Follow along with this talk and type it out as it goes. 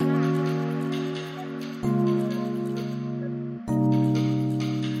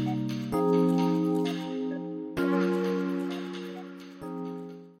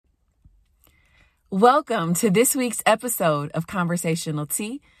Welcome to this week's episode of Conversational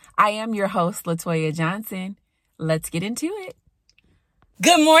Tea. I am your host, Latoya Johnson. Let's get into it.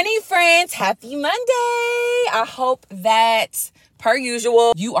 Good morning, friends. Happy Monday. I hope that, per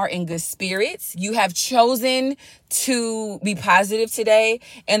usual, you are in good spirits. You have chosen to be positive today.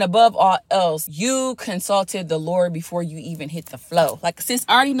 And above all else, you consulted the Lord before you even hit the flow. Like, sis,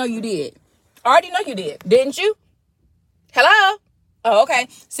 I already know you did. Didn't you? Hello? Oh, okay.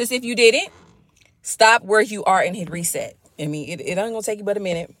 Sis, if you didn't, stop where you are and hit reset. I mean, it ain't gonna take you but a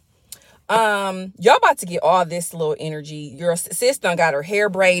minute. Y'all about to get all this little energy. Your sis done got her hair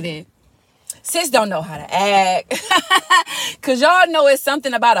braided. Sis don't know how to act. Cause y'all know it's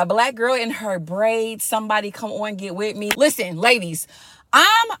something about a black girl in her braids. Somebody come on, get with me. Listen, ladies,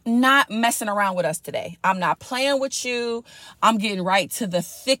 I'm not messing around with us today. I'm not playing with you. I'm getting right to the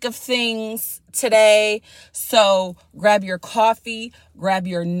thick of things today. So grab your coffee, grab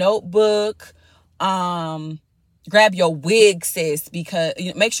your notebook, grab your wig, sis, because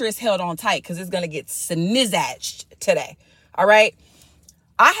make sure it's held on tight because it's going to get snizzaged today. All right.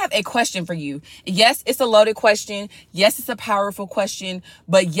 I have a question for you. Yes, it's a loaded question. Yes, it's a powerful question,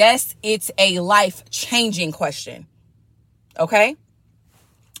 but yes, it's a life-changing question. Okay.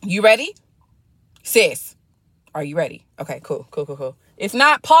 You ready? Sis, are you ready? Okay, cool. If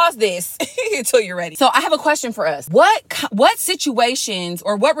not, pause this until you're ready. So I have a question for us. What situations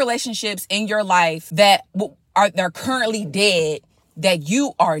or what relationships in your life that they're currently dead that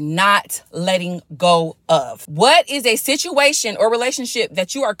you are not letting go of? What is a situation or relationship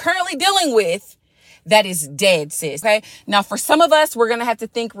that you are currently dealing with that is dead, sis? Okay. Now, for some of us, we're going to have to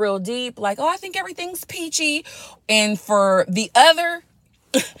think real deep, like, oh, I think everything's peachy. And for the other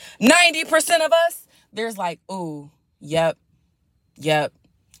 90% of us, there's like, ooh, yep.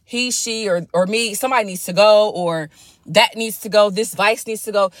 He, she, or me, somebody needs to go, or that needs to go. This vice needs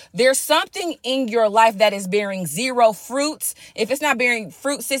to go. There's something in your life that is bearing zero fruits. If it's not bearing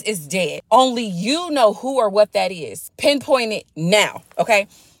fruit, sis, it's dead. Only you know who or what that is. Pinpoint it now. Okay.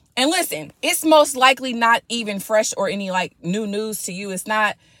 And listen, it's most likely not even fresh or any like new news to you. It's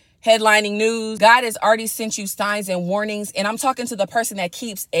not headlining news. God has already sent you signs and warnings. And I'm talking to the person that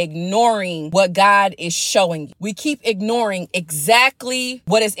keeps ignoring what God is showing you. We keep ignoring exactly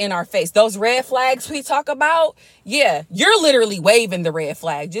what is in our face. Those red flags we talk about. Yeah, you're literally waving the red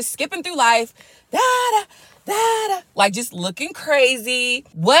flag, just skipping through life. Like just looking crazy.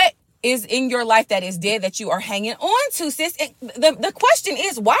 What is in your life that is dead that you are hanging on to, sis? The question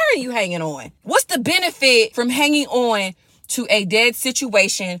is, why are you hanging on? What's the benefit from hanging on to a dead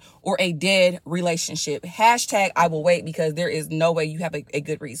situation or a dead relationship? Hashtag I will wait, because there is no way you have a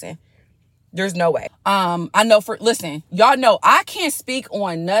good reason. There's no way. I know listen, y'all know I can't speak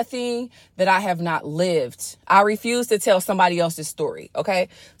on nothing that I have not lived. I refuse to tell somebody else's story. Okay.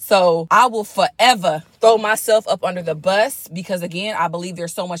 So I will forever throw myself up under the bus because again, I believe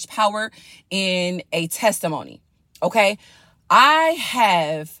there's so much power in a testimony. Okay. I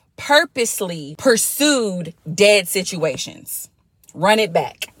have purposely pursued dead situations. Run it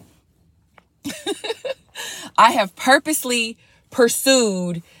back. I have purposely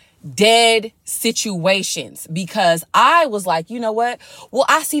pursued dead situations because I was like, you know what? Well,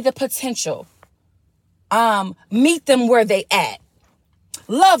 I see the potential. Meet them where they at.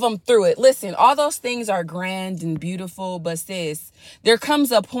 Love them through it. Listen, all those things are grand and beautiful, but sis, there comes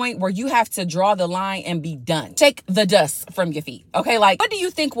a point where you have to draw the line and be done. Shake the dust from your feet. Okay, like what do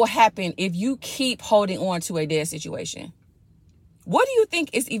you think will happen if you keep holding on to a dead situation? What do you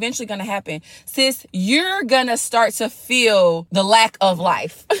think is eventually going to happen? Sis, you're going to start to feel the lack of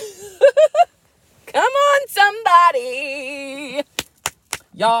life. Come on, somebody.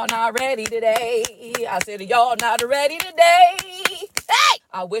 Y'all not ready today. I said, y'all not ready today. Hey!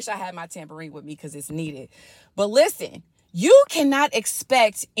 I wish I had my tambourine with me because it's needed. But listen, you cannot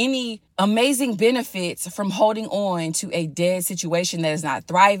expect any amazing benefits from holding on to a dead situation that is not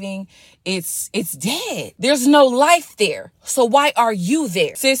thriving. It's dead. There's no life there. So why are you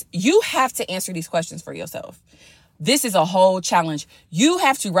there? Sis, you have to answer these questions for yourself. This is a whole challenge. You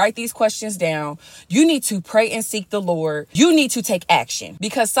have to write these questions down. You need to pray and seek the Lord. You need to take action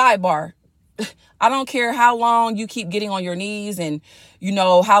because sidebar, I don't care how long you keep getting on your knees and, you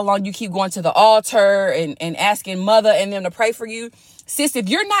know, how long you keep going to the altar and asking mother and them to pray for you. Sis, if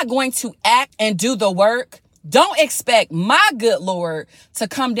you're not going to act and do the work, don't expect my good Lord to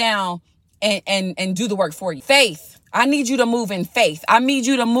come down and do the work for you. Faith. I need you to move in faith. I need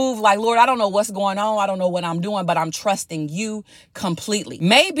you to move like, Lord, I don't know what's going on. I don't know what I'm doing, but I'm trusting you completely.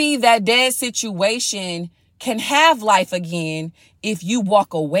 Maybe that dead situation can have life again if you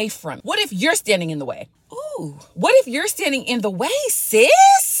walk away from it. What if you're standing in the way? Ooh, what if you're standing in the way,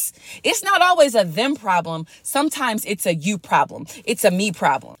 sis? It's not always a them problem. Sometimes it's a you problem. It's a me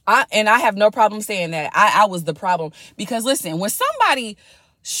problem. I have no problem saying that I was the problem, because listen, when somebody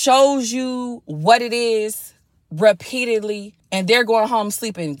shows you what it is repeatedly, and they're going home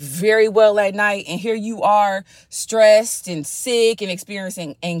sleeping very well at night, and here you are stressed and sick and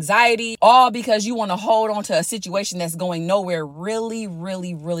experiencing anxiety, all because you want to hold on to a situation that's going nowhere really,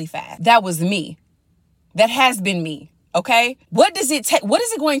 really, really fast. That was me. That has been me. Okay. What does it take? What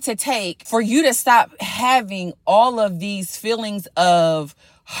is it going to take for you to stop having all of these feelings of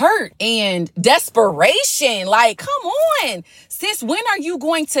hurt and desperation? Like, come on, sis, when are you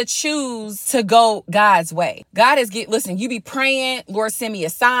going to choose to go God's way? God is listen, you be praying, Lord, send me a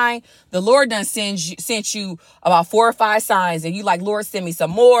sign. The Lord done sent you about 4 or 5 signs, and you like, Lord, send me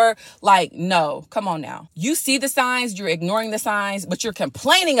some more. Like, no, come on now. You see the signs, you're ignoring the signs, but you're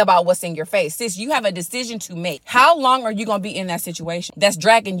complaining about what's in your face. Sis, you have a decision to make. How long are you going to be in that situation that's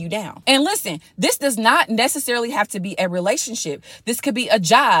dragging you down? And listen, this does not necessarily have to be a relationship. This could be a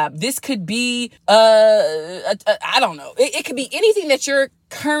job. This could be, I don't know. It could be anything that you're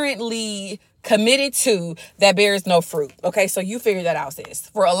currently committed to that bears no fruit. Okay, so you figure that out, sis.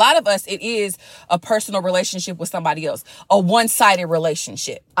 For a lot of us, it is a personal relationship with somebody else, a one-sided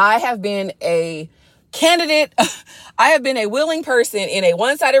relationship. I have been a candidate. I have been a willing person in a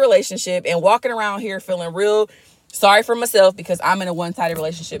one-sided relationship and walking around here feeling real sorry for myself because I'm in a one-sided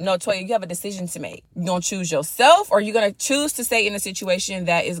relationship. No, Toya, you have a decision to make. You're going to choose yourself, or you're going to choose to stay in a situation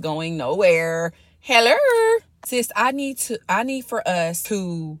that is going nowhere. Hello. Sis, I need for us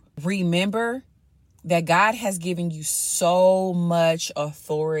to remember that God has given you so much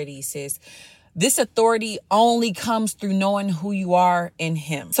authority, sis. This authority only comes through knowing who you are in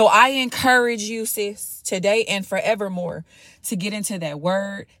Him. So I encourage you, sis, today and forevermore, to get into that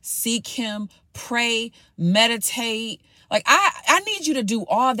word, seek Him, pray, meditate. Like, I need you to do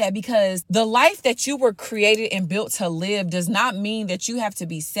all that, because the life that you were created and built to live does not mean that you have to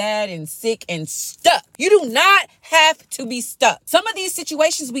be sad and sick and stuck. You do not have to be stuck. Some of these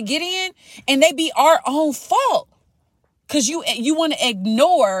situations we get in, and they be our own fault, because you want to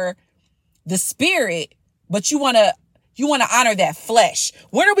ignore the spirit, but you want to honor that flesh.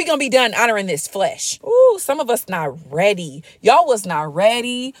 When are we going to be done honoring this flesh? Ooh, some of us not ready. Y'all was not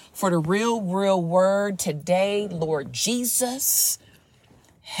ready for the real word today. Lord Jesus,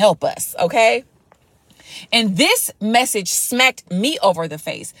 help us, okay? And this message smacked me over the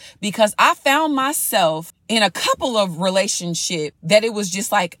face, because I found myself in a couple of relationships that it was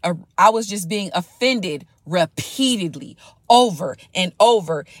just like I was just being offended repeatedly, over and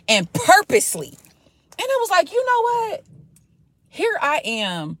over, and purposely. And I was like, you know what? Here I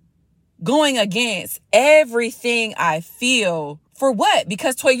am going against everything I feel. For what?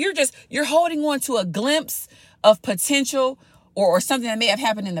 Because Toy, you're holding on to a glimpse of potential or something that may have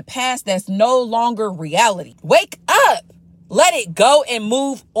happened in the past that's no longer reality. Wake up. Let it go and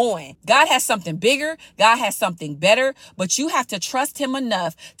move on. God has something bigger. God has something better, but you have to trust Him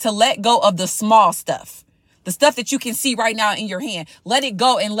enough to let go of the small stuff. The stuff that you can see right now in your hand. Let it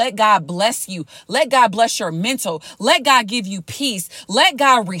go and let God bless you. Let God bless your mental. Let God give you peace. Let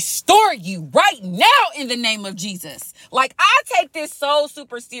God restore you right now in the name of Jesus. Like, I take this so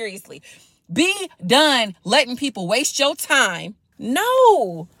super seriously. Be done letting people waste your time.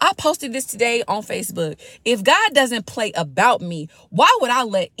 No, I posted this today on Facebook. If God doesn't play about me, why would I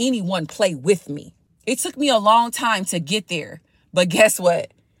let anyone play with me? It took me a long time to get there, but guess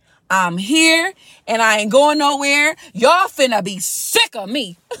what? I'm here and I ain't going nowhere. Y'all finna be sick of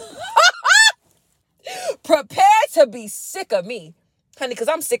me. Prepare to be sick of me, honey, because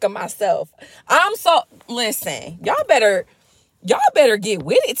I'm sick of myself. Listen, y'all better get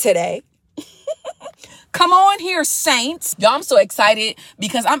with it today. Come on here, saints. Y'all, I'm so excited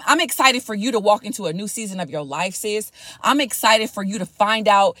because I'm excited for you to walk into a new season of your life, sis. I'm excited for you to find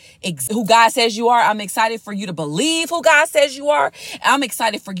out who God says you are. I'm excited for you to believe who God says you are. I'm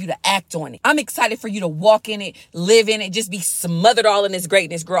excited for you to act on it. I'm excited for you to walk in it, live in it, just be smothered all in this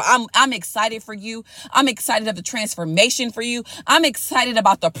greatness, girl. I'm excited for you. I'm excited of the transformation for you. I'm excited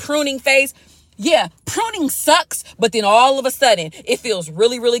about the pruning phase. Yeah, pruning sucks, but then all of a sudden it feels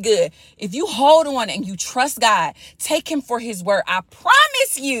really, really good. If you hold on and you trust God, take Him for His word, I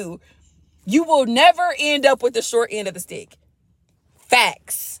promise you, you will never end up with the short end of the stick.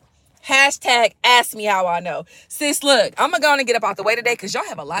 Facts. Hashtag ask me how I know. Sis, look, I'm going to go and get up out the way today because y'all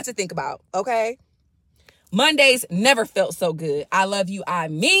have a lot to think about, okay? Mondays never felt so good. I love you. I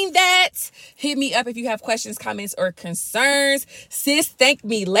mean that. Hit me up if you have questions, comments, or concerns. Sis, thank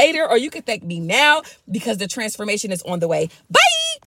me later, or you can thank me now because the transformation is on the way. Bye.